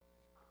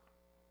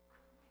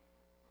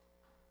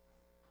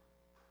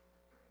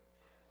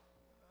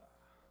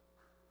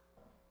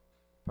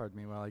Pardon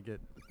me while I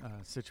get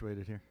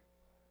situated here.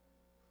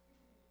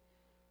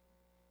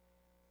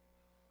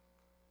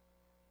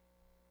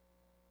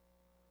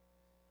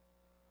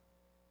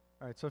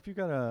 All right, so if you've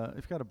got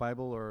a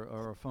Bible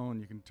or a phone,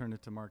 you can turn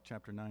it to Mark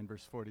chapter 9,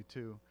 verse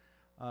 42.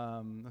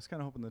 I was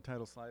kind of hoping the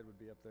title slide would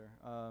be up there.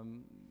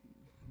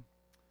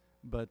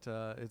 But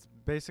it's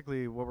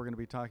basically what we're going to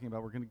be talking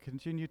about. We're going to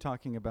continue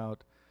talking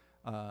about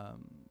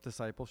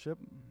discipleship,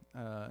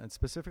 and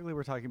specifically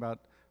we're talking about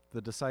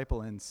the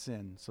disciple and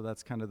sin. So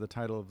that's kind of the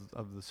title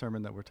of the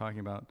sermon that we're talking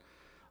about.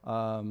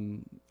 I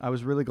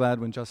was really glad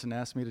when Justin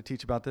asked me to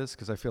teach about this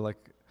because I feel like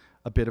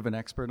a bit of an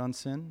expert on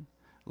sin.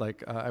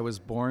 Like I was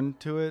born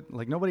to it.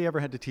 Like nobody ever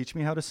had to teach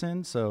me how to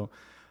sin, so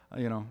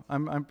I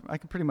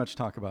can pretty much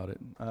talk about it.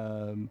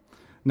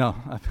 No,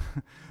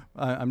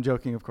 I'm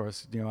joking, of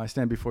course. I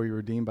stand before you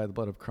redeemed by the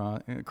blood of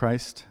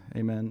Christ.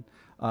 Amen.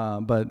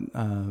 But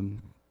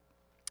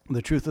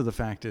the truth of the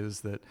fact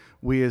is that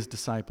we as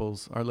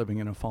disciples are living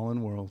in a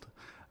fallen world,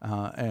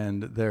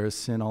 and there is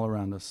sin all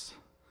around us.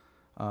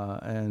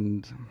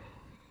 And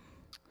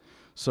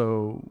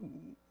so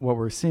what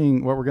we're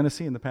going to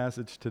see in the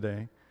passage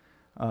today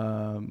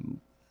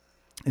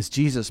is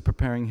Jesus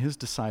preparing his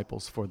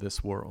disciples for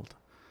this world.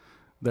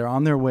 They're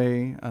on their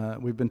way.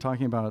 We've been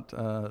talking about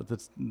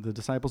the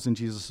disciples in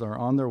Jesus are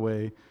on their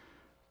way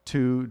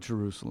to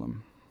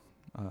Jerusalem.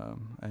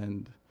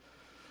 And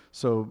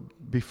so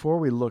before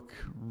we look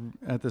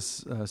at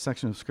this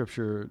section of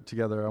Scripture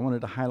together, I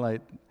wanted to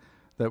highlight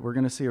that we're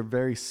going to see a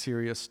very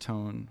serious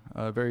tone,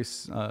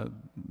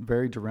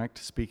 very direct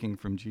speaking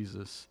from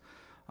Jesus.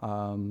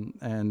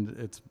 And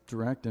it's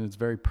direct and it's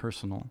very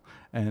personal.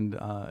 And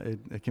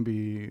it can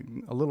be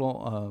a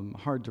little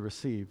hard to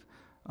receive.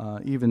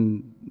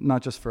 Even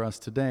not just for us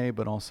today,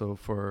 but also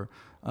for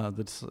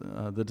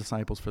the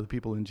disciples, for the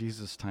people in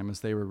Jesus' time as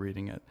they were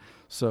reading it.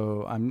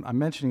 So I'm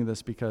mentioning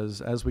this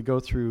because as we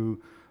go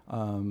through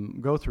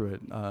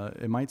it,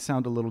 it might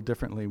sound a little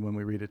differently when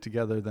we read it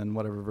together than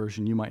whatever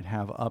version you might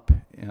have up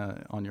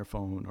on your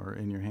phone or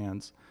in your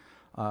hands.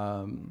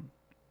 And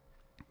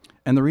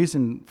the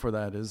reason for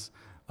that is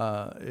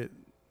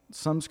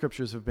some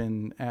scriptures have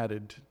been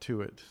added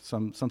to it.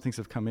 Some things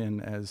have come in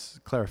as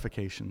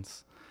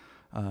clarifications.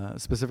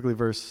 Specifically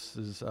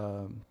verses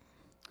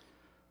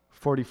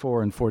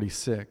 44 and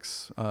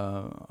 46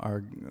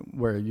 are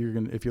where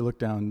if you look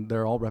down,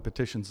 they're all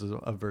repetitions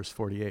of verse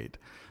 48.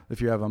 If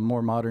you have a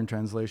more modern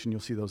translation,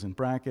 you'll see those in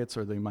brackets,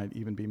 or they might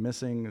even be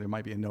missing. There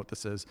might be a note that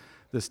says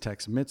this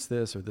text omits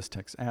this, or this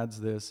text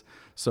adds this.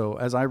 So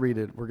as I read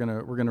it, we're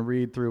gonna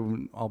read through.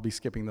 And I'll be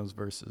skipping those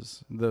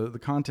verses. The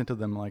content of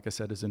them, like I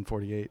said, is in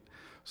 48.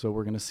 So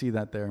we're gonna see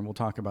that there, and we'll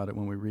talk about it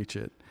when we reach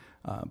it.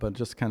 But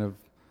just so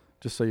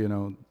you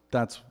know,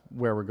 that's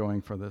where we're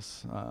going for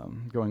this,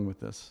 going with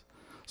this.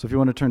 So if you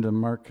want to turn to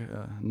Mark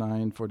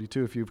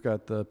 9:42, if you've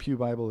got the Pew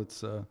Bible,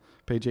 it's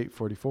page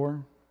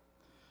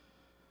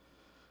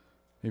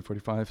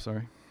 845,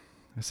 sorry.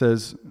 It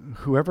says,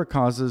 "Whoever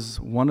causes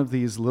one of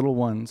these little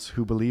ones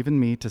who believe in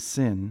me to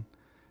sin,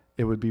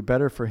 it would be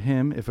better for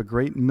him if a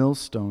great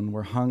millstone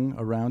were hung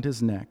around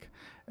his neck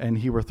and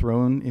he were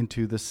thrown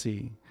into the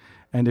sea.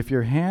 And if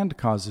your hand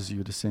causes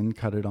you to sin,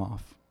 cut it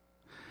off.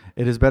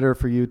 It is better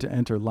for you to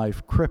enter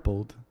life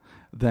crippled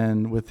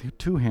than with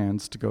two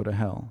hands to go to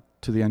hell,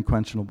 to the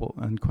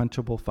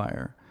unquenchable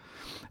fire.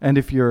 And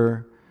if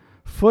your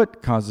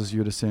foot causes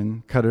you to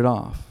sin, cut it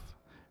off.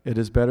 It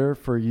is better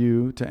for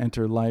you to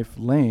enter life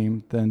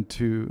lame than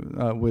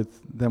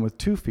with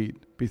 2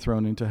 feet be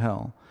thrown into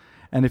hell.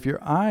 And if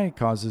your eye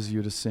causes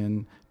you to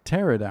sin,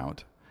 tear it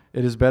out.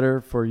 It is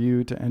better for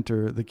you to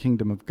enter the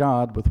kingdom of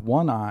God with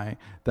 1 eye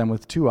than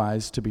with 2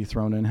 eyes to be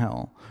thrown in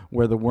hell,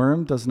 where the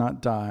worm does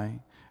not die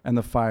and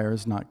the fire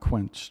is not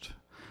quenched.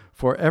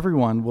 For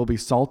everyone will be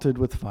salted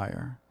with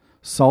fire.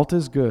 Salt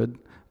is good,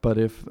 but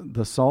if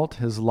the salt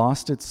has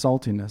lost its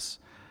saltiness,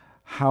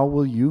 how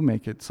will you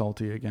make it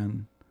salty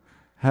again?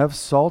 Have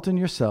salt in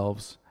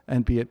yourselves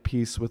and be at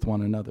peace with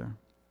one another."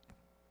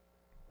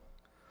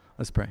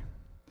 Let's pray.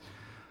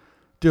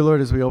 Dear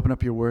Lord, as we open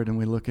up your word and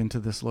we look into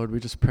this, Lord, we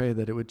just pray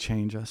that it would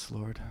change us,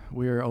 Lord.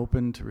 We are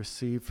open to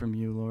receive from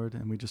you, Lord,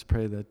 and we just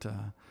pray that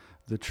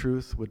the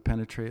truth would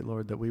penetrate,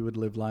 Lord, that we would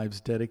live lives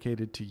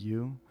dedicated to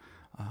you.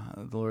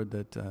 Lord,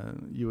 that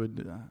you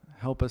would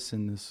help us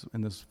in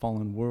this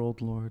fallen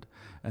world, Lord,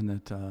 and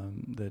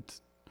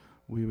that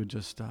we would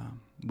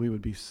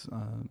be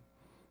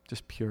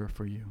just pure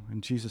for you.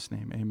 In Jesus'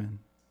 name, amen.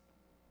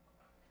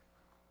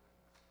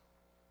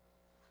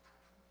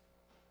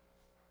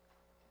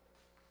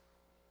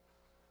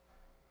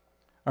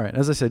 All right,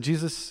 as I said,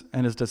 Jesus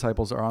and his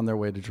disciples are on their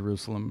way to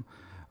Jerusalem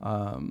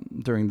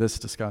during this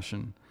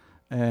discussion.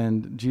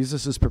 And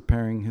Jesus is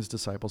preparing his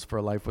disciples for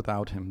a life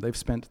without him. They've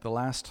spent the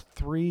last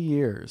 3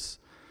 years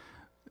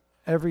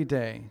every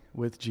day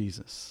with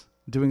Jesus,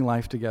 doing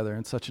life together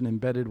in such an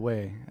embedded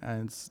way.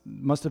 And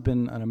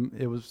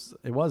it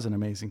was an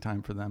amazing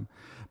time for them.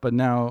 But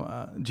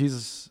now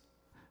Jesus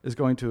is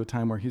going to a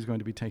time where he's going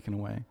to be taken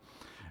away.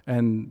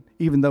 And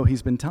even though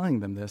he's been telling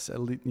them this, at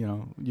least,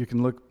 you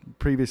can look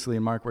previously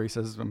in Mark where he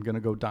says, I'm going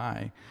to go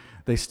die.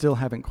 They still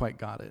haven't quite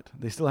got it.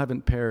 They still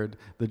haven't paired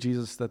the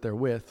Jesus that they're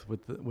with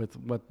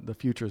what the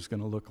future is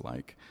going to look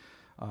like.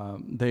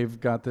 They've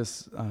got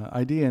this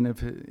idea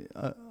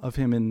of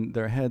him in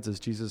their heads as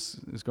Jesus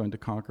is going to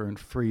conquer and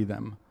free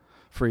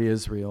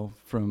Israel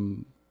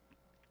from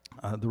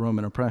the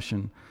Roman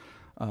oppression.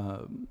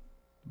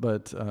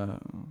 But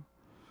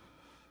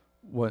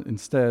what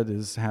instead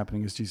is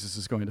happening is Jesus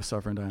is going to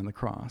suffer and die on the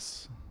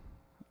cross.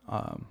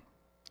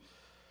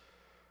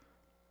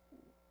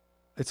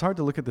 It's hard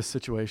to look at this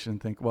situation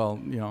and think, well,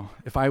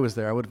 if I was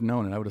there, I would have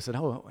known it. I would have said,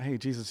 oh, hey,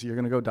 Jesus, you're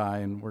going to go die,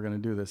 and we're going to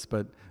do this.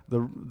 But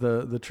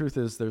the truth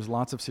is there's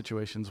lots of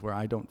situations where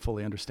I don't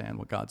fully understand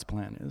what God's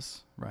plan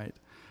is, right?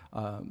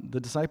 The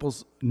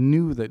disciples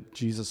knew that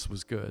Jesus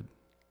was good.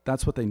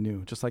 That's what they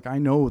knew. Just like I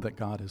know that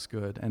God is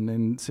good. And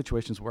in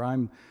situations where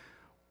I'm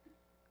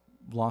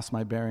lost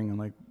my bearing and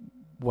like,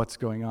 what's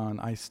going on,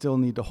 I still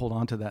need to hold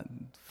on to that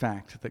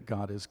fact that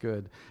God is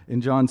good.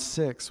 In John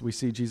 6, we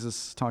see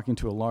Jesus talking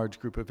to a large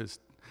group of his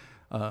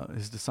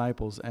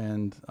disciples,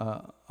 and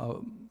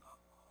a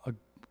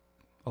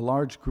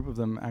large group of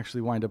them actually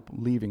wind up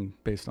leaving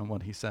based on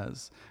what he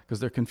says because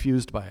they're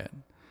confused by it.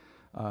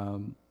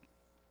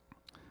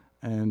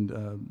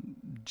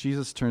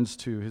 Jesus turns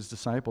to his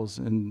disciples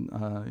and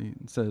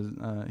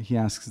he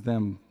asks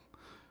them,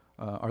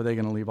 are they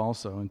going to leave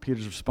also? And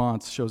Peter's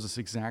response shows us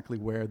exactly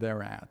where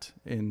they're at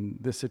in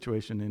this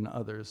situation, in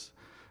others.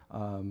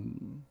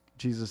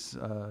 Jesus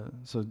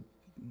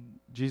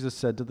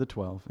said to the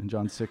 12 in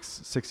John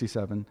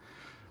 6:67,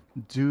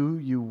 do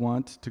you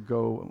want to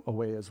go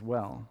away as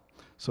well?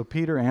 So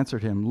Peter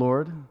answered him,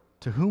 Lord,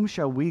 to whom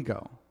shall we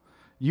go?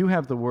 You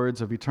have the words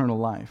of eternal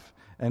life,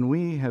 and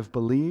we have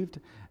believed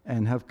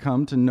and have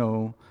come to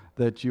know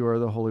that you are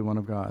the Holy One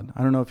of God.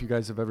 I don't know if you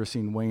guys have ever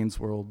seen Wayne's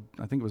World.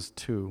 I think it was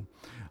 2.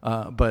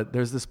 But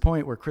there's this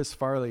point where Chris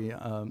Farley,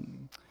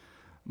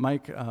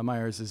 Mike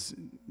Myers is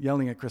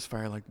yelling at Chris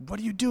Farley, like, what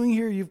are you doing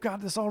here? You've got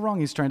this all wrong.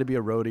 He's trying to be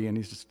a roadie, and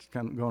he's just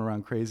kind of going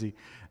around crazy.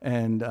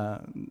 And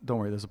don't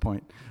worry, there's a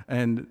point.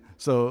 And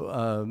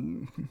so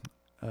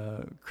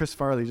Chris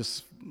Farley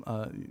just,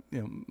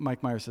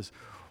 Mike Myers says,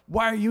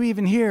 why are you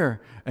even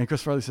here? And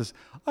Chris Farley says,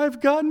 I've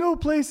got no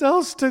place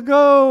else to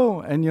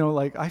go. And,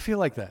 I feel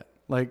like that.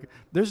 Like,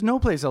 there's no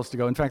place else to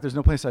go. In fact, there's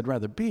no place I'd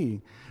rather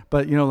be.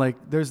 But,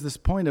 there's this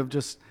point of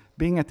just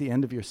being at the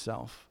end of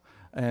yourself.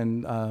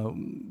 And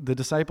the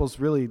disciples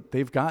really,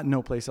 they've got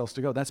no place else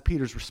to go. That's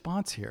Peter's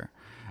response here.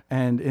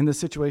 And in the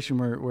situation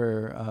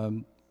where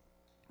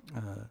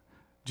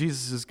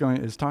Jesus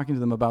is talking to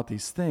them about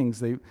these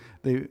things,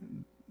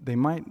 they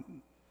might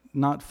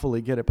not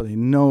fully get it, but they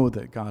know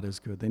that God is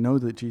good. They know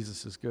that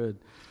Jesus is good.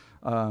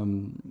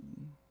 And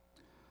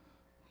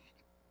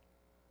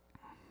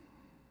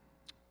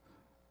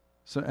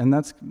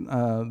that's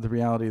the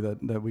reality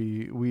that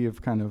we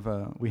have kind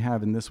of we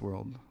have in this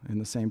world, in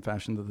the same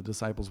fashion that the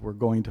disciples were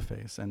going to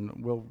face, and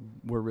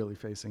we're really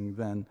facing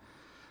then.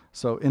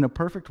 So in a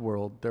perfect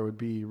world, there would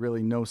be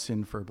really no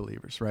sin for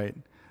believers, right?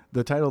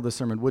 The title of the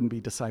sermon wouldn't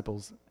be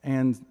Disciples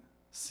and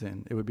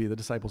Sin. It would be the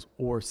disciples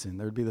or sin.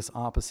 There would be this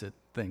opposite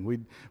thing.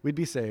 We'd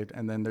be saved,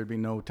 and then there'd be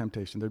no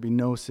temptation. There'd be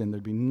no sin.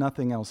 There'd be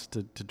nothing else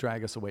to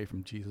drag us away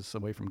from Jesus,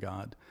 away from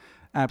God.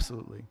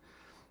 Absolutely.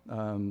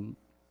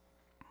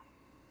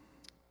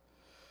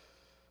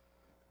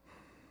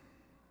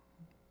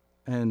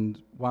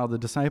 And while the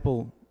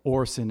disciple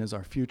or sin is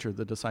our future,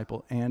 the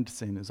disciple and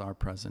sin is our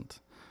present,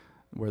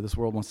 where this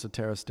world wants to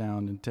tear us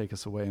down and take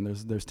us away, and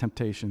there's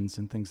temptations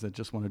and things that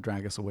just want to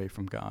drag us away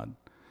from God.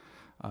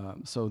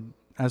 So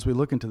as we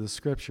look into the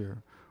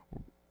scripture,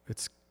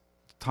 it's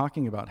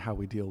talking about how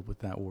we deal with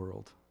that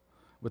world,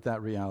 with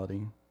that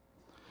reality.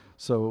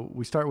 So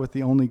we start with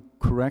the only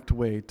correct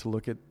way to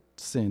look at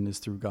sin is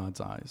through God's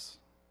eyes.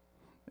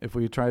 If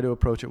we try to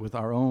approach it with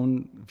our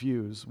own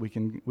views, we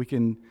can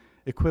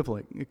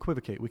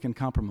equivocate, we can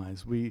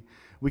compromise, we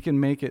can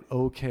make it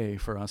okay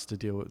for us to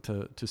deal with,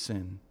 to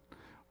sin,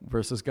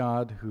 versus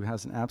God, who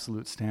has an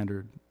absolute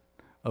standard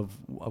of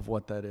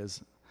what that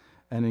is.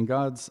 And in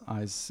God's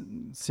eyes,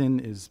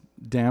 sin is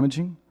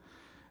damaging.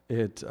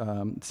 It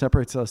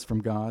separates us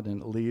from God,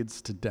 and it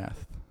leads to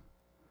death.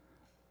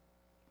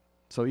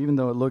 So even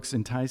though it looks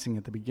enticing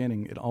at the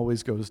beginning, it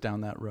always goes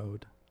down that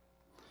road.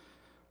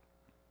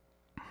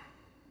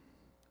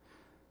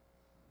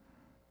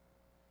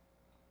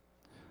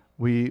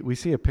 We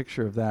see a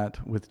picture of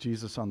that with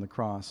Jesus on the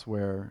cross,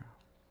 where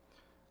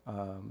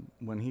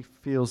when he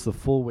feels the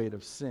full weight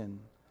of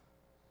sin,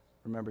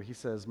 remember, he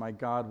says, my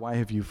God, why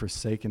have you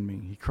forsaken me?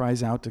 He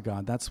cries out to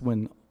God. That's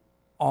when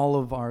all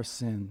of our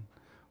sin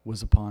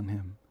was upon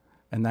him.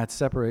 And that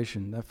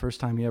separation, that first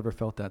time he ever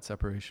felt that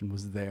separation,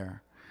 was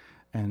there.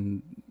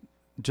 And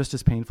just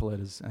as painful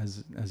as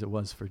it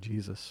was for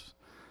Jesus,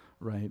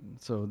 right?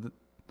 So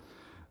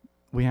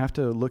we have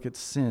to look at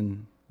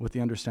sin with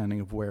the understanding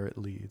of where it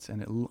leads,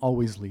 and it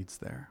always leads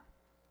there.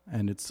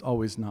 And it's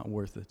always not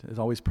worth it. It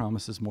always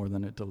promises more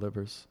than it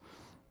delivers.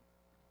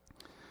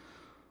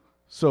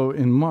 So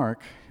in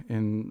Mark,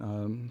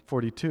 in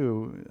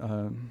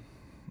 42,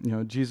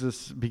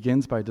 Jesus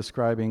begins by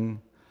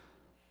describing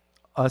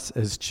us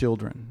as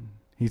children.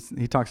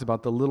 He talks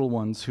about the little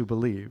ones who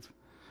believe.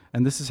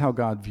 And this is how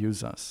God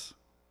views us.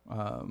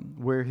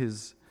 We're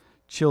his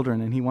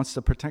children, and he wants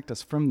to protect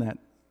us from that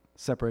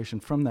separation,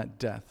 from that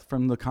death,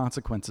 from the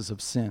consequences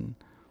of sin.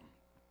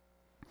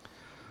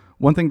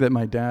 One thing that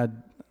my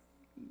dad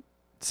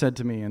said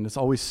to me, and it's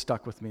always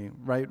stuck with me,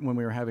 right when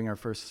we were having our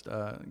first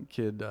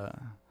kid,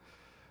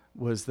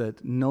 was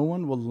that no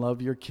one will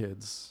love your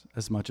kids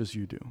as much as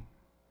you do.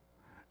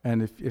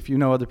 And if you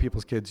know other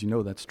people's kids, you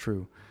know that's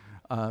true.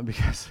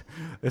 Because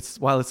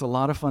while it's a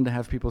lot of fun to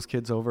have people's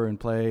kids over and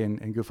play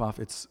and goof off,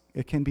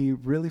 it can be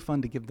really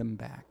fun to give them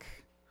back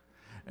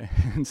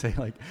and say,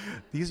 like,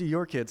 these are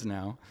your kids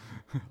now.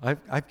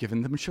 I've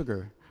given them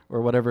sugar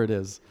or whatever it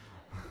is.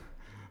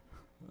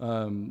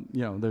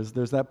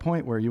 There's that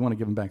point where you want to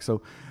give them back.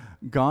 So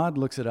God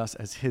looks at us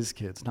as his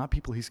kids, not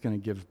people he's going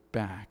to give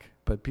back,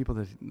 but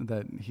people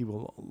that he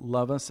will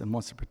love us and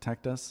wants to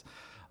protect us.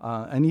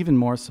 And even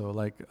more so,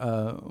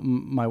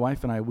 my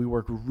wife and I, we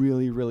work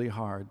really, really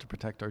hard to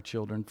protect our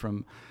children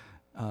from,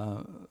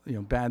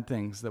 bad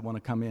things that want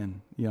to come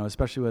in.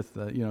 Especially with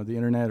the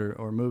internet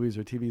or movies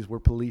or TVs, we're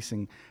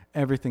policing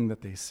everything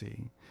that they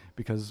see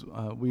because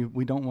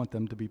we don't want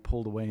them to be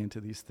pulled away into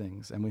these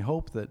things. And we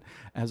hope that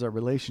as our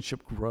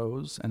relationship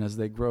grows and as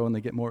they grow and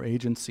they get more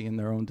agency in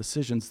their own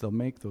decisions, they'll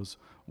make those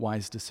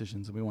wise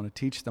decisions. And we want to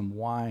teach them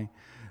why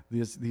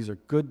these are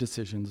good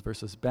decisions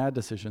versus bad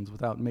decisions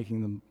without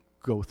making them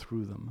go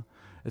through them.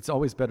 It's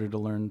always better to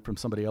learn from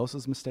somebody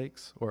else's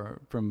mistakes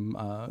or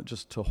from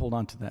just to hold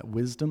on to that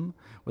wisdom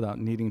without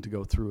needing to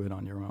go through it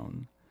on your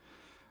own.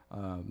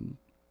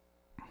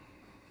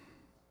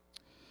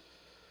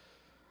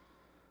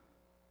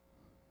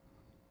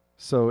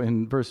 So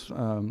in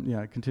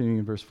continuing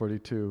in verse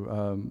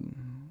 42,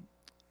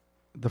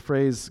 the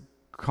phrase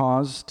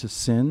cause to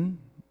sin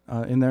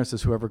in there, it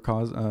says whoever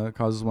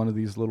causes one of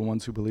these little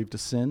ones who believe to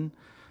sin,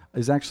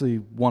 is actually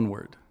one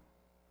word.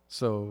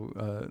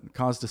 So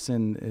cause to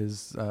sin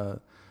is,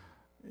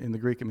 in the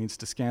Greek, it means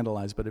to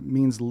scandalize, but it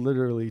means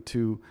literally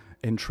to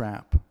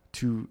entrap,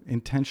 to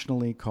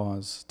intentionally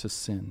cause to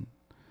sin.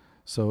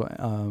 So,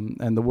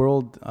 and the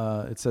world,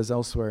 it says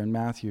elsewhere in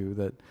Matthew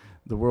that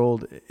the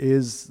world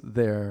is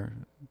there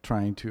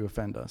trying to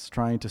offend us,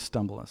 trying to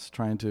stumble us,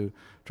 trying to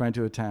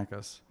attack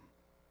us.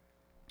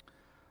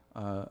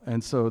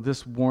 And so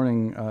this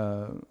warning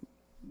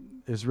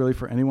is really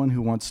for anyone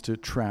who wants to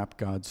trap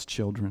God's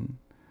children.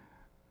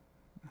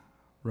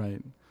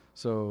 Right.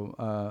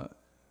 So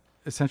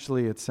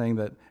essentially it's saying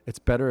that it's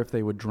better if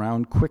they would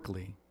drown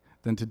quickly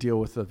than to deal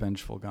with the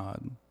vengeful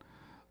God.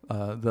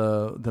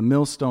 The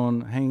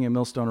millstone, hanging a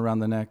millstone around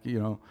the neck,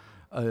 the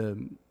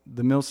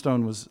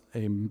millstone was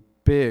a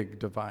big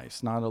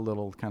device, not a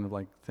little kind of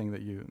like thing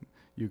that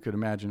you could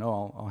imagine,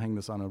 I'll hang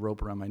this on a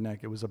rope around my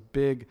neck. It was a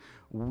big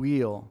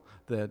wheel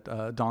that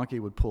a donkey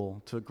would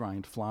pull to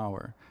grind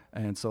flour.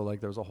 And so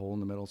there was a hole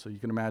in the middle. So you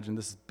can imagine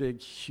this big,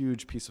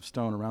 huge piece of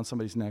stone around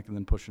somebody's neck and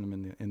then pushing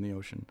them in the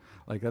ocean.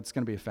 That's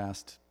going to be a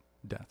fast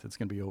death. It's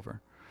going to be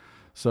over.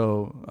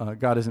 So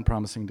God isn't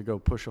promising to go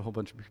push a whole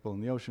bunch of people in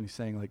the ocean. He's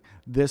saying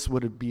this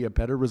would be a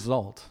better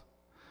result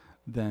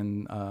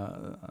than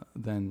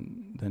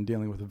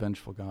dealing with a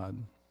vengeful God.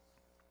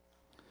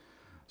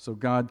 So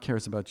God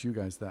cares about you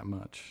guys that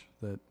much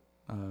that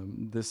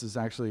this is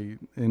actually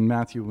in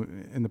Matthew,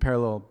 in the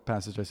parallel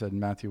passage I said in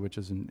Matthew, which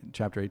is in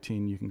chapter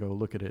 18, you can go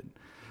look at it.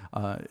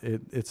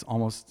 It's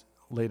almost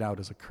laid out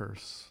as a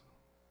curse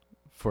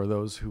for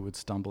those who would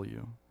stumble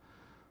you.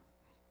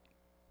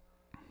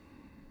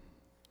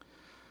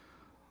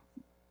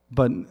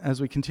 But as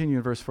we continue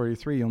in verse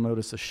 43, you'll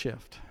notice a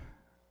shift.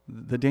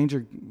 The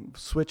danger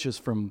switches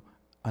from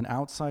an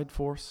outside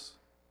force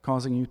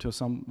causing you to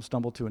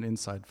stumble to an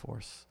inside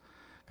force.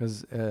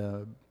 Because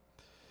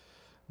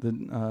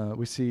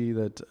we see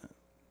that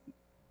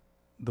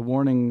the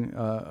warning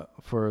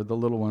for the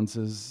little ones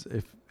is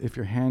if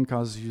your hand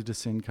causes you to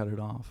sin, cut it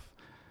off.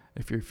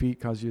 If your feet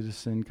cause you to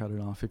sin, cut it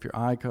off. If your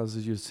eye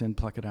causes you to sin,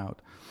 pluck it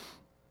out.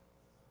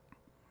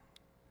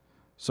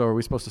 So are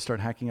we supposed to start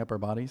hacking up our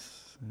bodies?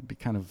 It'd be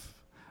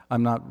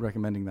I'm not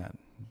recommending that.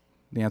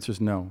 The answer is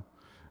no.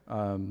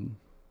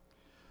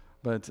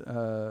 But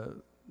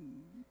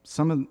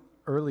some of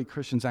early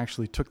Christians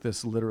actually took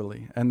this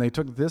literally, and they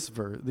took these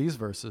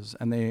verses,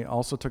 and they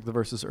also took the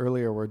verses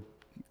earlier where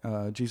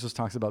Jesus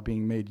talks about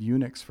being made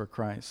eunuchs for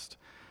Christ,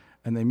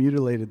 and they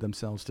mutilated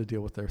themselves to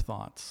deal with their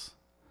thoughts.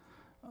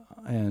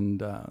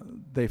 And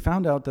they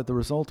found out that the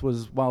result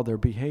was while their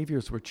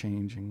behaviors were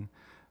changing,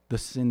 the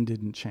sin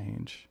didn't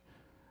change.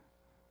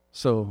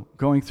 So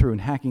going through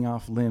and hacking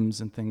off limbs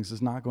and things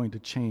is not going to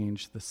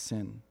change the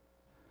sin.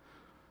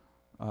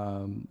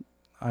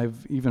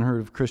 I've even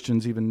heard of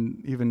Christians,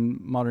 even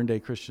modern day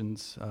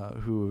Christians,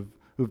 who've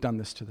done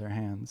this to their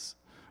hands,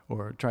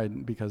 or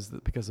tried because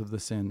of the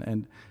sin,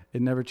 and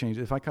it never changed.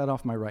 If I cut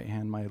off my right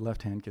hand, my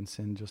left hand can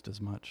sin just as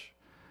much.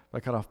 If I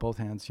cut off both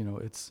hands,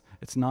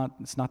 it's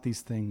not these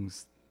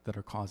things that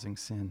are causing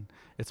sin.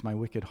 It's my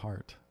wicked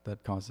heart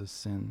that causes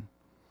sin.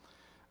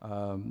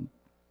 And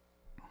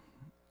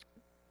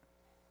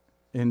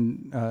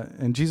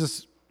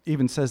Jesus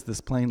even says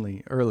this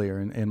plainly earlier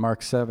in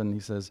Mark 7. He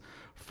says,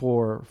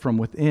 "For from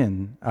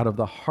within, out of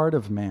the heart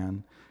of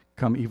man,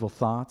 come evil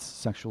thoughts,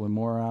 sexual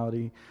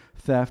immorality,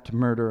 theft,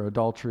 murder,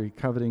 adultery,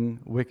 coveting,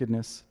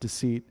 wickedness,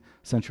 deceit,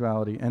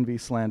 sensuality, envy,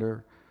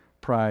 slander,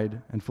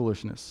 pride, and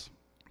foolishness."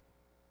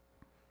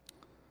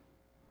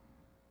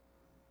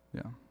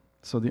 Yeah.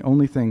 So the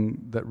only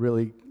thing that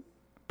really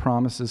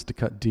promises to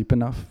cut deep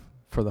enough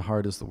for the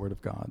heart is the Word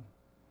of God.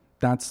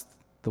 That's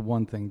the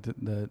one thing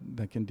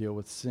that can deal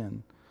with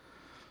sin.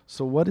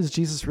 So what is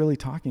Jesus really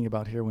talking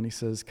about here when he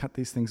says, cut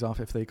these things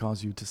off if they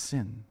cause you to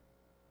sin?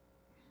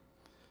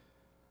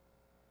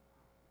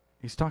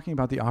 He's talking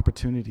about the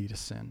opportunity to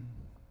sin.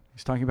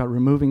 He's talking about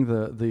removing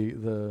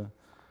the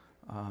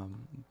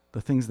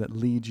things that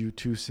lead you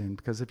to sin.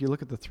 Because if you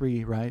look at the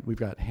three, right, we've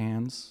got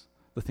hands,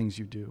 the things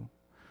you do.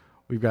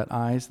 We've got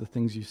eyes, the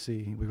things you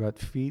see. We've got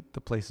feet,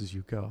 the places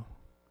you go.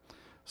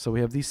 So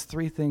we have these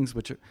three things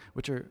which are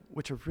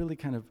really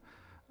kind of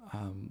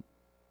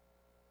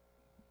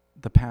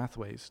the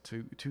pathways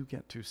to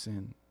get to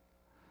sin.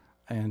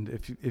 And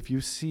if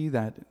you see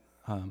that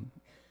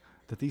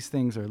that these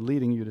things are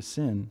leading you to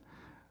sin,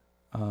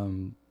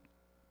 you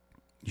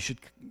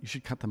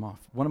should cut them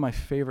off. One of my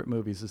favorite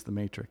movies is The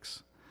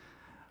Matrix.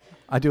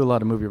 I do a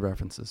lot of movie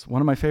references.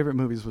 One of my favorite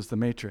movies was The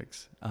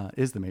Matrix.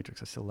 Is The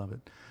Matrix. I still love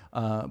it.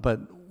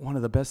 But one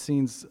of the best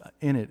scenes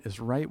in it is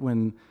right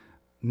when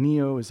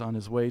Neo is on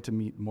his way to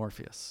meet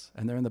Morpheus,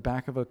 and they're in the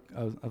back of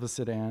a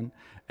sedan,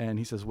 and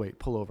he says, "Wait,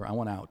 pull over. I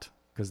want out."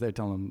 Because they're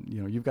telling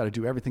him, you've got to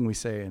do everything we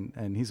say,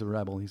 and he's a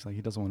rebel. He's like,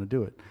 he doesn't want to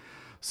do it.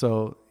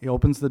 So he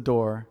opens the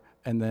door,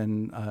 and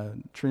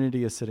then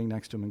Trinity is sitting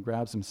next to him and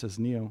grabs him and says,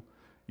 "Neo,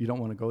 you don't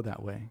want to go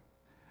that way."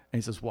 And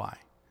he says, "Why?"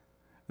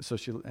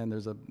 And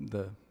there's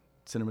the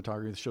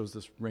cinematography that shows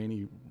this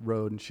rainy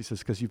road, and she says,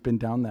 "Because you've been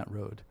down that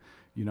road.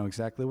 You know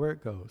exactly where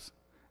it goes,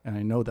 and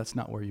I know that's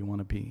not where you want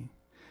to be."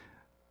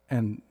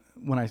 And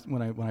when I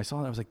saw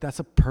that, I was like, that's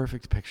a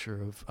perfect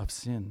picture of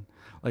sin.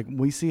 Like,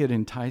 we see it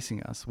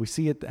enticing us. We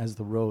see it as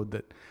the road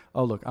that,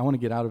 oh, look, I want to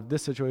get out of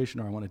this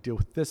situation, or I want to deal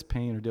with this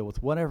pain, or deal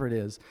with whatever it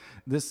is.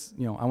 This,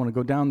 I want to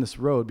go down this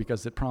road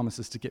because it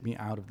promises to get me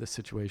out of this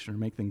situation or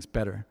make things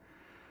better.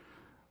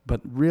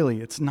 But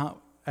really, it's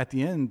not, at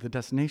the end, the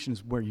destination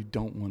is where you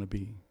don't want to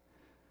be.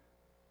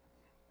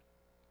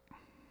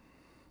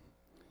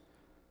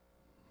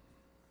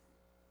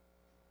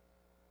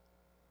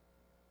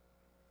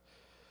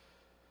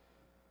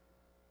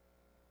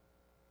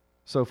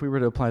 So if we were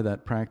to apply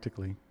that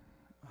practically,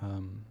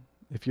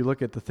 if you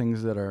look at the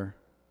things that are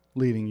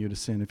leading you to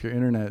sin, if your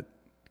internet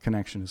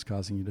connection is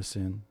causing you to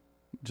sin,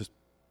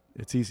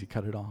 it's easy,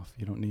 cut it off.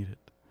 You don't need it.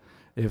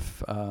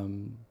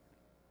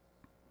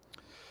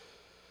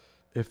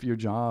 If your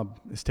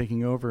job is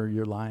taking over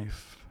your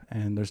life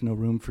and there's no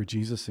room for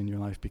Jesus in your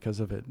life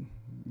because of it,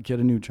 get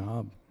a new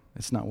job.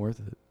 It's not worth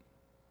it.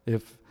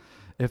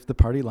 If the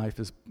party life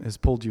has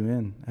pulled you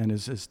in and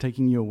is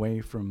taking you away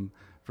from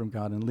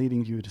God and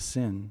leading you to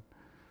sin,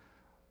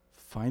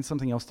 find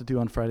something else to do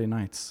on Friday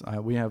nights.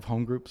 We have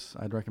home groups.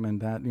 I'd recommend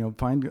that.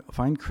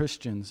 Find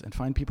Christians and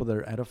find people that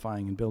are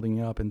edifying and building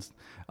you up. And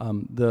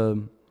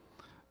the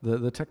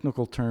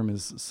technical term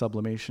is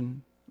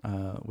sublimation,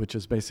 which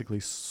is basically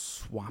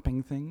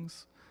swapping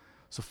things.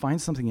 So find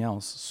something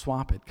else,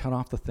 swap it, cut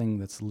off the thing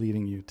that's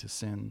leading you to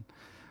sin.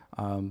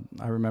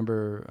 I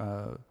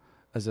remember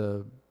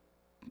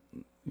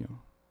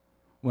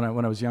when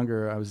I was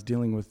younger, I was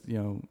dealing with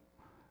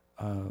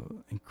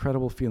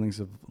incredible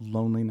feelings of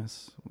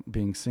loneliness,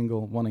 being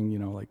single, wanting,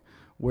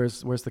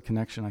 where's the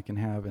connection I can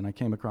have? And I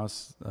came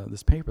across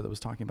this paper that was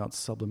talking about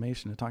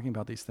sublimation and talking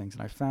about these things.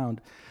 And I found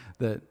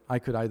that I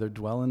could either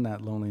dwell in that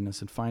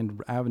loneliness and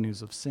find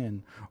avenues of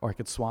sin, or I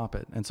could swap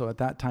it. And so at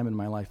that time in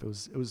my life, it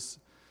was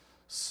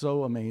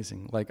so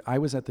amazing. Like, I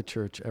was at the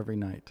church every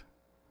night.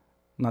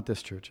 Not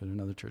this church, at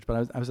another church,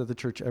 but I was at the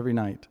church every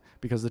night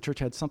because the church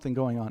had something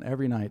going on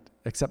every night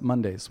except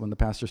Mondays when the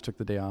pastors took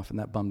the day off, and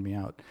that bummed me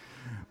out.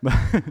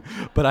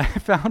 But I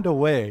found a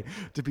way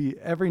to be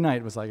every night.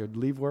 It was like I would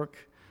leave work,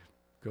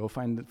 go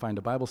find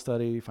a Bible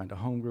study, find a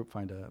home group,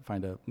 find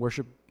a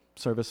worship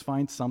service,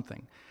 find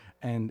something.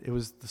 And it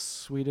was the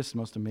sweetest,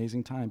 most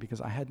amazing time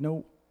because I had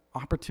no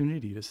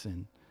opportunity to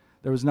sin.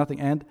 There was nothing,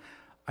 and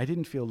I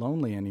didn't feel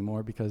lonely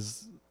anymore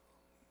because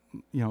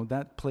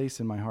that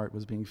place in my heart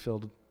was being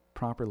filled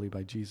properly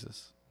by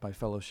Jesus, by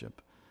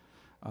fellowship.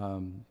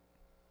 I'm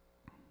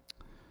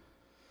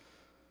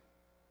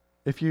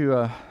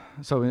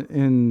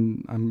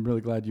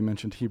really glad you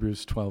mentioned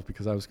Hebrews 12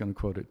 because I was going to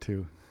quote it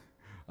too.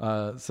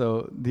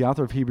 So the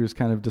author of Hebrews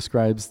kind of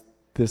describes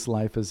this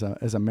life as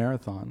a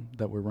marathon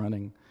that we're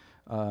running,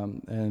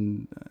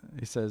 and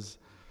he says,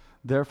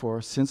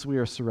 "Therefore, since we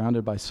are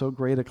surrounded by so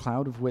great a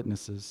cloud of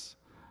witnesses,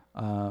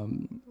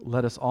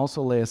 let us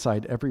also lay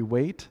aside every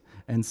weight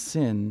and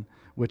sin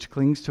which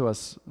clings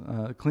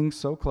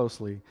so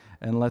closely,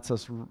 and let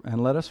us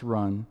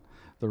run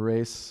the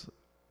race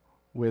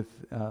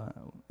with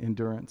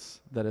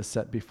endurance that is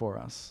set before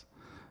us.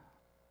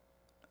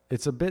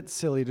 It's a bit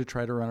silly to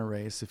try to run a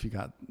race if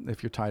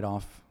you're tied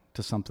off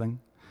to something.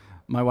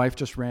 My wife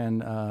just ran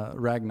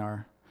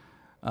Ragnar.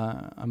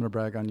 I'm going to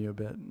brag on you a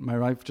bit. My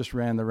wife just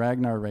ran the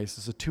Ragnar race.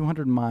 It's a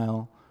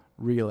 200-mile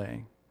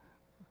relay.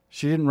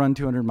 She didn't run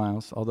 200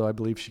 miles, although I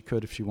believe she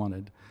could if she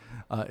wanted.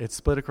 It's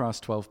split across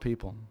 12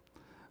 people,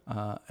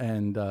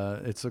 and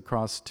it's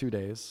across 2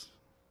 days.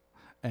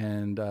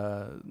 And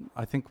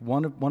I think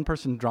one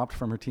person dropped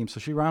from her team, so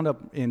she wound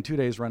up in 2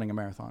 days running a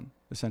marathon,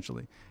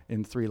 essentially,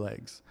 in 3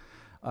 legs.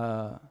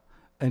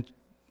 And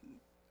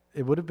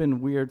it would have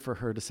been weird for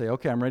her to say,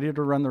 okay, I'm ready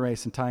to run the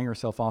race, and tying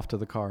herself off to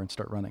the car and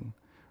start running,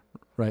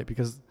 right?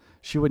 Because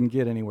she wouldn't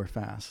get anywhere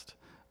fast,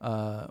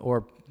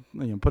 or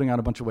putting on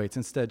a bunch of weights.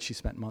 Instead, she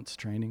spent months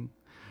training.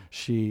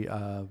 She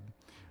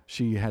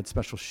had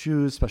special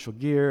shoes, special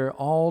gear,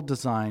 all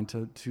designed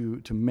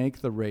to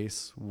make the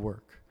race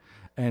work,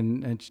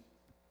 and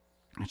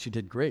she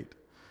did great.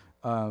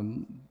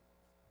 The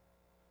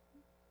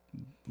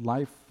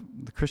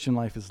Christian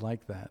life is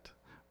like that.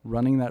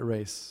 Running that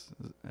race,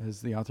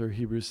 as the author of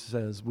Hebrews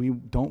says, we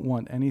don't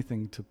want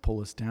anything to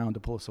pull us down, to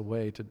pull us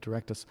away, to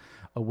direct us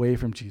away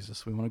from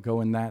Jesus. We want to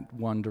go in that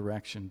one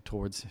direction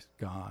towards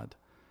God.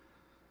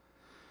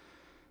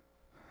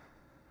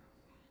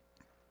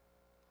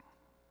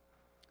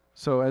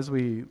 So as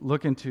we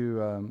look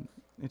into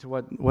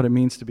what it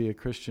means to be a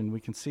Christian, we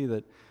can see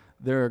that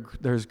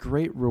there's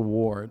great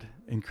reward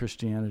in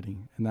Christianity,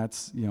 and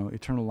that's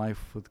eternal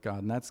life with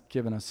God, and that's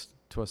given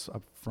to us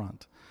up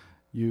front.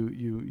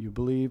 You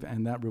believe,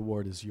 and that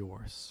reward is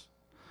yours.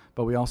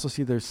 But we also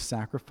see there's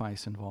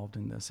sacrifice involved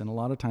in this, and a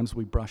lot of times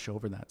we brush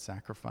over that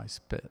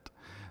sacrifice bit.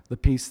 The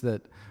piece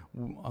that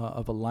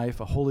of a life,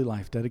 a holy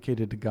life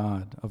dedicated to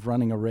God, of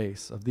running a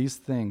race, of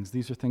these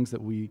are things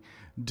that we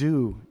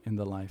do in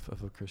the life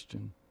of a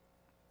Christian.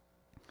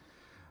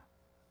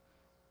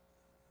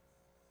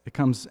 It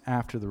comes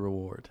after the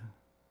reward,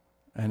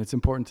 and it's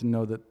important to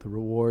know that the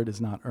reward is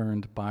not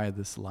earned by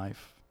this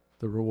life.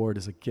 The reward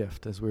is a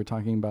gift, as we were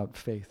talking about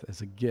faith as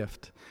a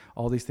gift.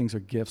 All these things are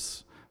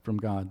gifts from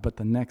God. But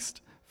the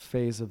next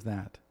phase of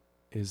that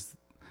is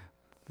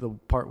the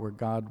part where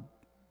God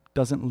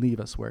doesn't leave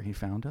us where he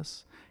found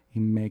us. He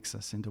makes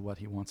us into what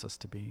he wants us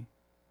to be.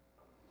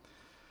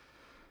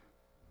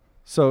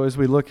 So as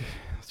we look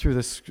through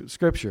this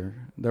scripture,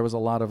 there was a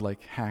lot of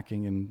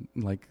hacking and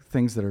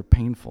things that are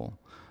painful.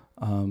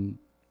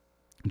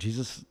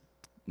 Jesus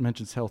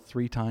mentions hell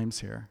 3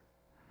 times here.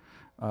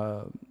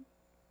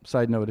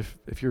 Side note,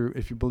 if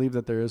you believe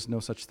that there is no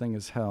such thing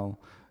as hell,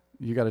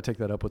 you got to take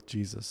that up with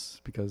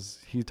Jesus, because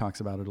he talks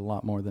about it a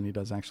lot more than he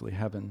does actually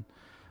heaven.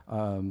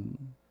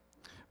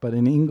 But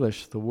in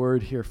English, the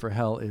word here for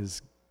hell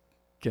is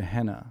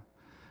Gehenna.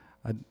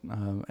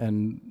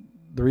 And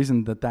the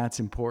reason that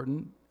that's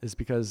important is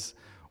because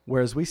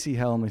whereas we see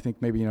hell and we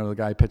think maybe, the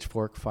guy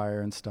pitchfork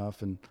fire and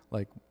stuff, and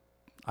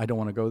I don't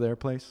want to go there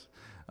place,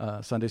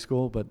 Sunday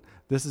school, but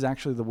this is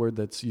actually the word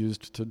that's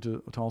used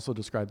to also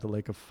describe the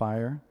lake of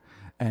fire.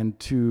 And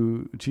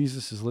to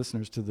Jesus'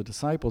 listeners, to the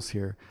disciples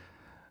here,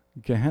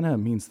 Gehenna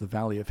means the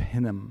valley of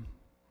Hinnom.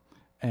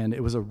 And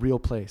it was a real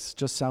place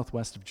just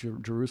southwest of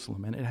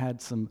Jerusalem. And it had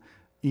some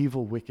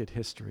evil, wicked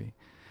history.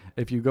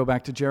 If you go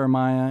back to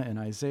Jeremiah and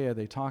Isaiah,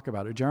 they talk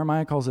about it.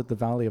 Jeremiah calls it the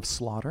valley of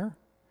slaughter,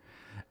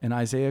 and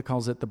Isaiah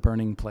calls it the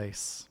burning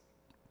place.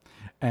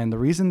 And the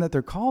reason that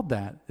they're called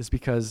that is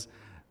because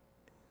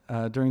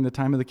during the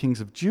time of the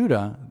kings of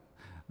Judah,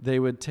 they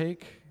would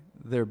take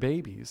their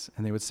babies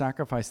and they would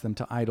sacrifice them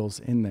to idols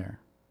in there,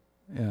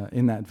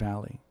 in that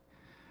valley,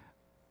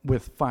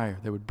 with fire.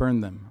 They would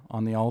burn them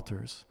on the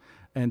altars.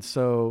 And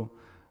so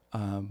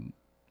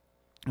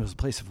it was a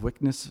place of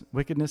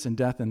wickedness and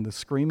death, and the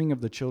screaming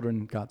of the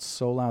children got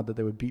so loud that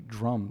they would beat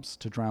drums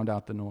to drown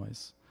out the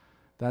noise.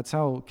 That's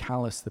how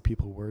callous the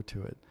people were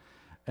to it.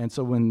 And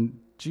so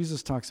when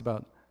Jesus talks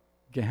about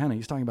Gehenna,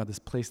 he's talking about this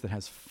place that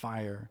has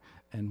fire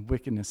and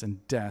wickedness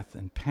and death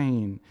and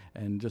pain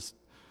and just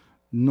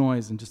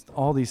noise and just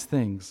all these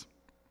things.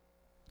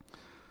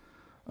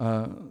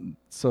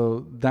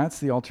 So that's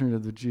the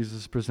alternative that Jesus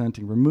is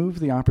presenting. Remove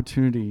the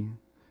opportunity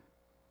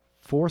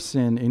for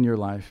sin in your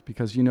life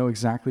because you know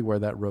exactly where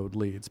that road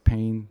leads: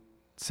 pain,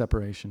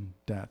 separation,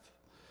 death.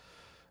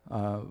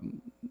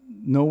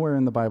 Nowhere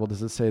in the Bible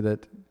does it say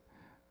that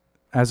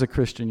as a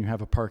Christian you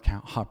have a park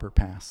hopper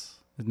pass.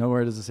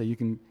 Nowhere does it say you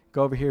can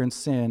go over here and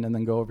sin and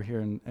then go over here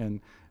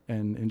and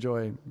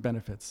enjoy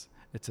benefits.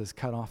 It says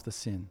cut off the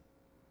sin.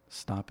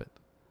 Stop it.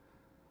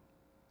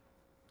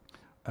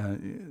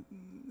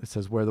 It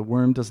says where the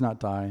worm does not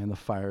die and the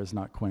fire is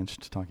not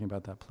quenched, talking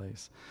about that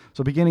place.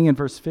 So beginning in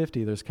verse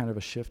 50, there's kind of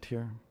a shift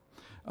here.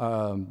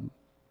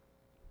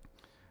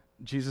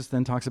 Jesus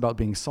then talks about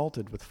being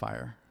salted with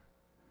fire.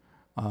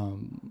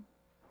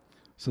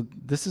 So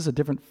this is a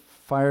different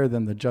fire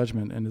than the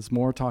judgment, and is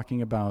more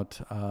talking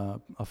about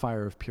a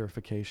fire of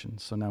purification.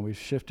 So now we've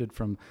shifted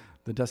from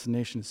the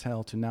destination is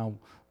hell to now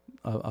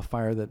a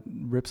fire that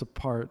rips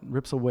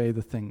away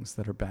the things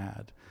that are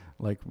bad.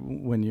 Like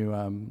when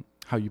you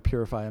how you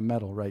purify a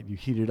metal, right? You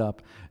heat it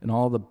up, and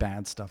all the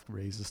bad stuff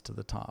raises to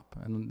the top.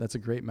 And that's a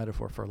great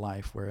metaphor for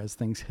life, whereas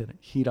things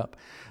heat up,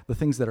 the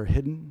things that are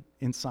hidden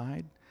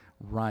inside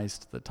rise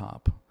to the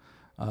top.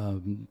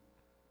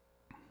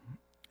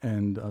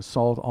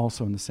 Salt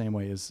also in the same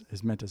way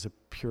is meant as a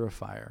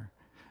purifier.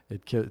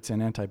 It's an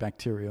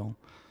antibacterial.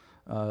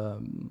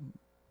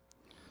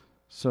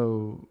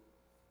 So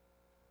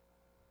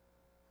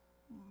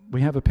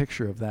we have a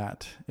picture of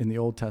that in the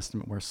Old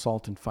Testament where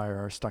salt and fire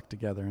are stuck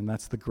together, and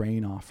that's the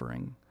grain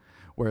offering,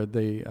 where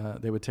they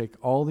would take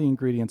all the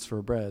ingredients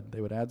for bread,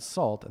 they would add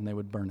salt, and they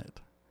would burn it.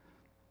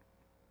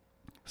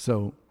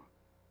 So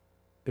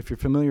if you're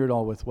familiar at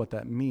all with what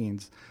that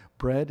means,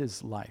 bread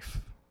is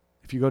life.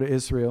 If you go to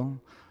Israel,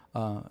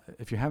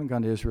 if you haven't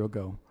gone to Israel,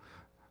 go.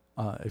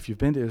 If you've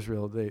been to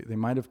Israel, they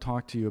might have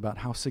talked to you about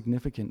how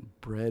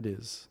significant bread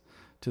is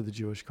to the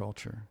Jewish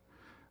culture.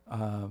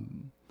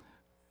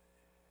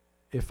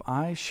 If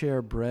I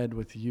share bread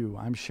with you,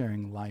 I'm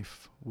sharing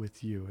life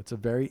with you. It's a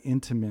very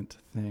intimate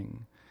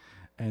thing.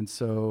 And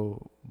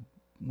so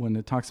when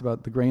it talks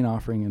about the grain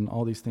offering and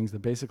all these things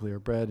that basically are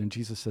bread, and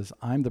Jesus says,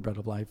 I'm the bread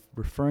of life,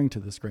 referring to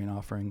this grain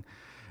offering,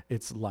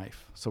 it's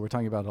life. So we're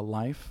talking about a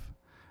life,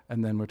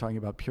 and then we're talking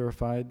about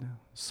purified.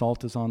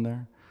 Salt is on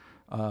there.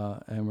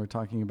 And we're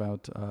talking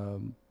about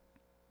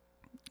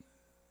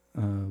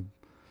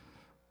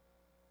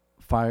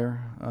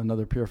fire,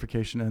 another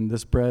purification. And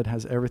this bread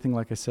has everything,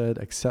 like I said,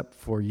 except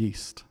for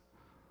yeast.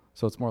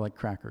 So it's more like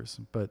crackers.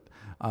 But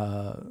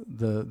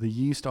the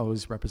yeast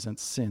always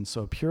represents sin.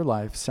 So a pure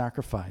life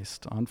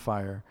sacrificed on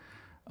fire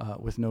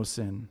with no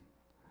sin.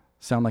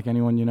 Sound like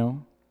anyone you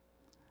know?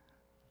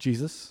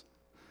 Jesus?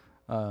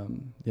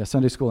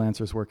 Sunday school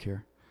answers work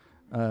here.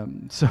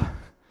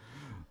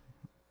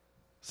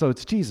 So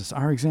it's Jesus,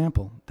 our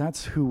example.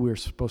 That's who we're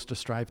supposed to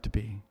strive to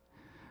be.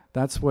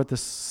 That's what the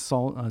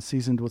salt,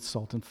 seasoned with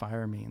salt and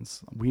fire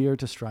means. We are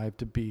to strive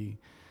to be,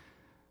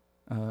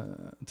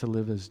 to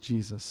live as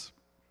Jesus.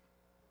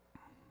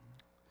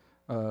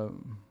 So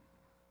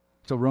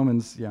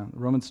Romans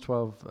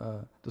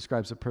 12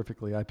 describes it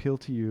perfectly. I appeal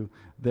to you,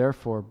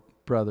 therefore,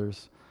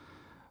 brothers,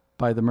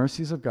 by the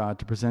mercies of God,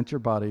 to present your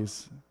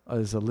bodies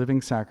as a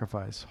living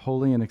sacrifice,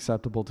 holy and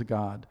acceptable to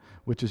God,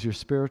 which is your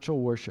spiritual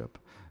worship.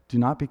 Do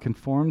not be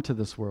conformed to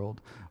this world,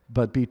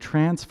 but be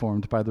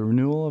transformed by the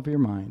renewal of your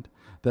mind,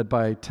 that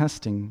by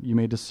testing you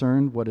may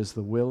discern what is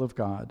the will of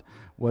God,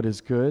 what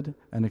is good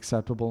and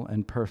acceptable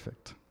and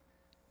perfect.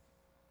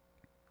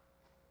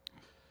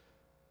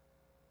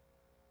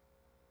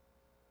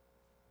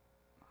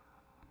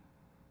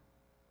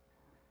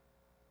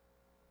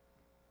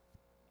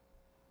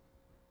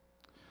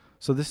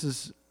 So this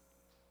is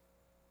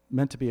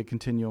meant to be a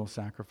continual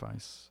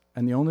sacrifice.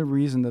 And the only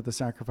reason that the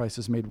sacrifice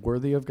is made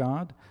worthy of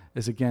God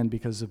is, again,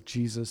 because of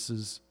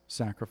Jesus'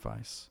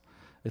 sacrifice.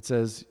 It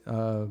says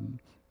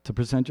to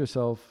present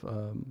yourself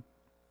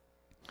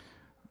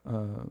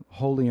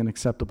holy and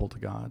acceptable to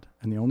God.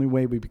 And the only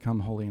way we become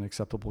holy and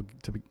acceptable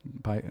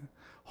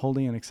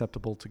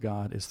to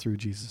God is through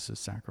Jesus'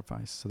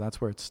 sacrifice. So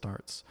that's where it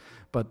starts.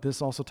 But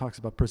this also talks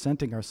about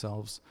presenting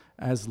ourselves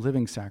as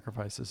living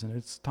sacrifices, and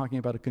it's talking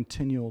about a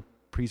continual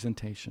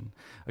presentation,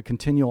 a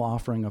continual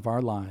offering of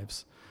our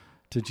lives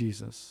to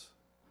Jesus,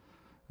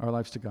 our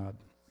lives to God.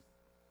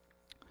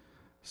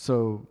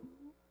 So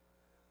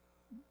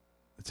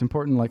it's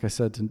important, like I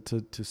said,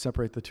 to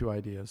separate the two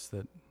ideas,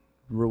 that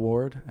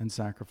reward and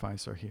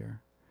sacrifice are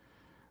here.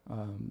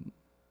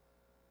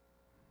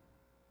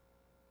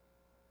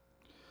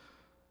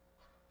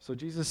 So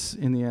Jesus,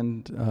 in the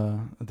end,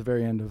 at the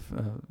very end of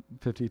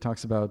 50,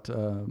 talks about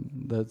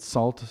that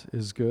salt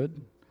is good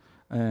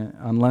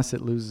unless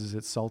it loses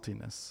its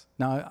saltiness.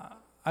 Now,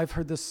 I've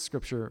heard this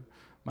scripture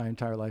my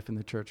entire life in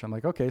the church. I'm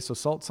like, okay, so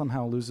salt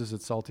somehow loses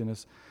its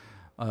saltiness.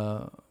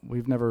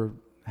 We've never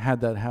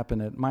had that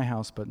happen at my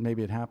house, but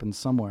maybe it happens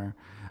somewhere.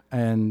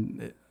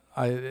 And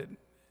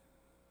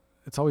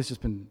it's always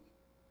just been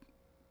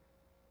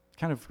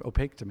kind of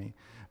opaque to me.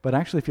 But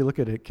actually, if you look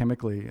at it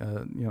chemically,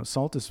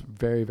 salt is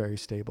very, very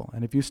stable.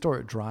 And if you store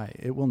it dry,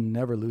 it will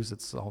never lose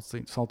its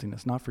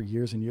saltiness, not for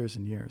years and years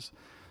and years.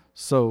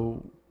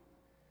 So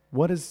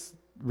what is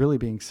really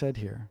being said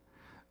here?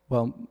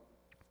 Well,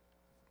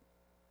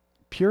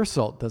 pure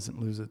salt doesn't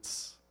lose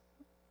its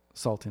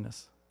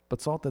saltiness, but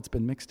salt that's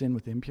been mixed in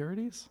with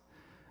impurities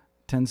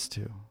tends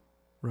to,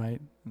 right?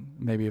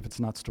 Maybe if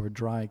it's not stored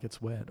dry, it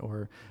gets wet.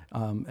 Or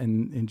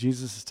in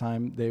Jesus'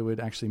 time, they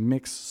would actually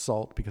mix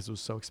salt because it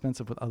was so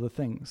expensive with other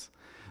things.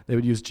 They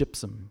would use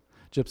gypsum.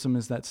 Gypsum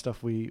is that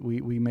stuff we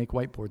make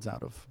whiteboards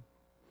out of.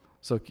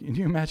 So can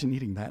you imagine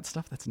eating that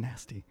stuff? That's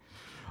nasty.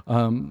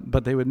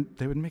 But they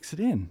would mix it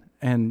in.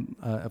 And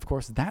of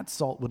course, that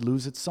salt would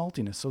lose its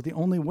saltiness. So the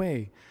only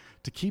way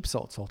to keep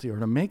salt salty or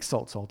to make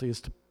salt salty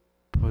is to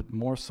put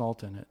more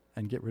salt in it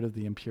and get rid of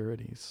the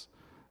impurities.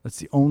 That's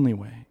the only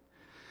way.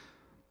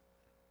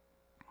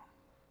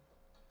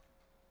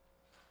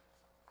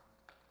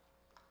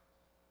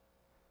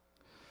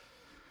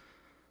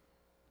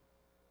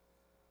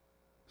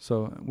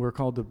 So we're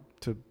called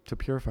to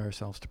purify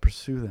ourselves, to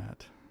pursue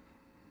that.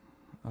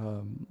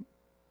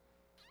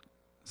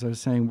 as I was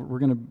saying, we're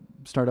going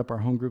to start up our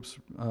home groups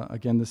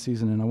again this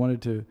season, and I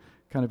wanted to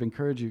kind of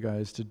encourage you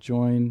guys to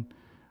join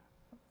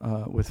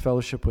with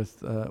fellowship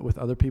with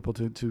other people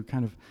to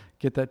kind of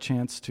get that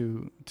chance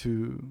to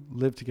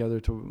live together,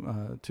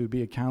 to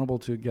be accountable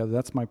together.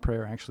 That's my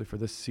prayer actually for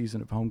this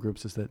season of home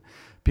groups, is that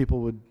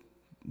people would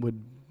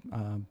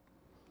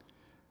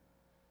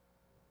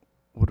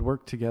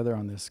work together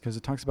on this, because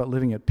it talks about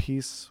living at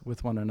peace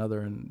with one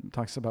another, and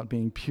talks about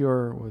being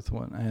pure with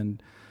one,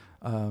 and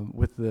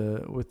with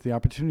the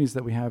opportunities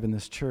that we have in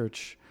this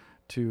church.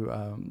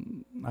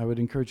 I would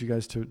encourage you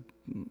guys to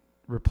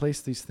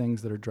replace these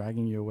things that are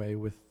dragging you away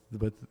with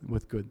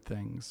good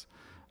things,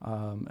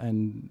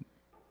 and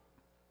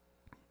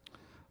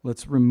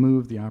let's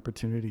remove the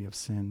opportunity of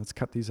sin. Let's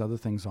cut these other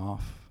things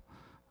off.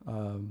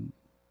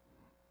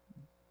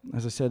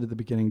 As I said at the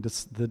beginning,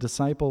 the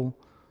disciple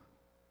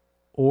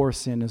or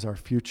sin is our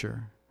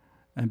future,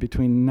 and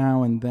between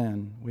now and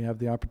then, we have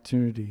the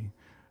opportunity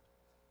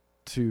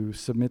to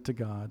submit to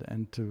God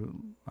and to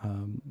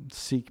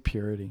seek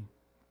purity.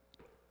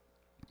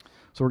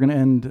 So we're going to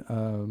end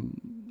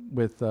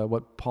with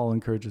what Paul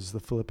encourages the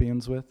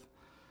Philippians with.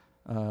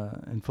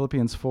 In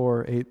Philippians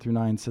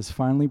 4:8-9 says,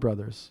 "Finally,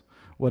 brothers,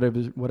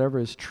 whatever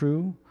is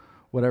true,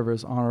 whatever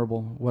is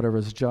honorable, whatever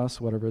is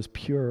just, whatever is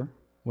pure,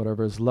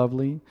 whatever is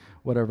lovely,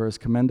 whatever is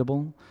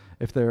commendable,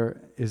 if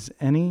there is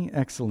any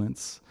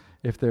excellence,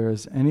 if there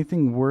is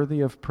anything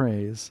worthy of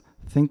praise,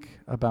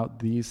 think about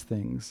these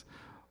things.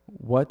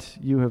 What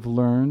you have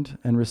learned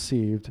and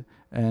received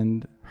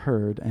and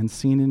heard and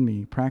seen in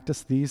me,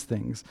 practice these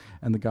things,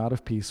 and the God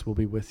of peace will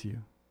be with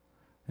you."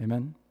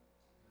 Amen.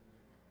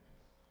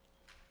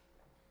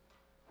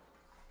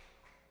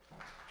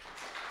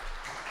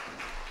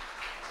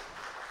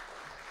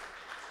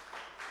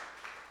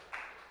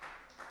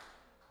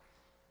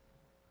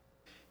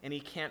 And he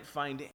can't find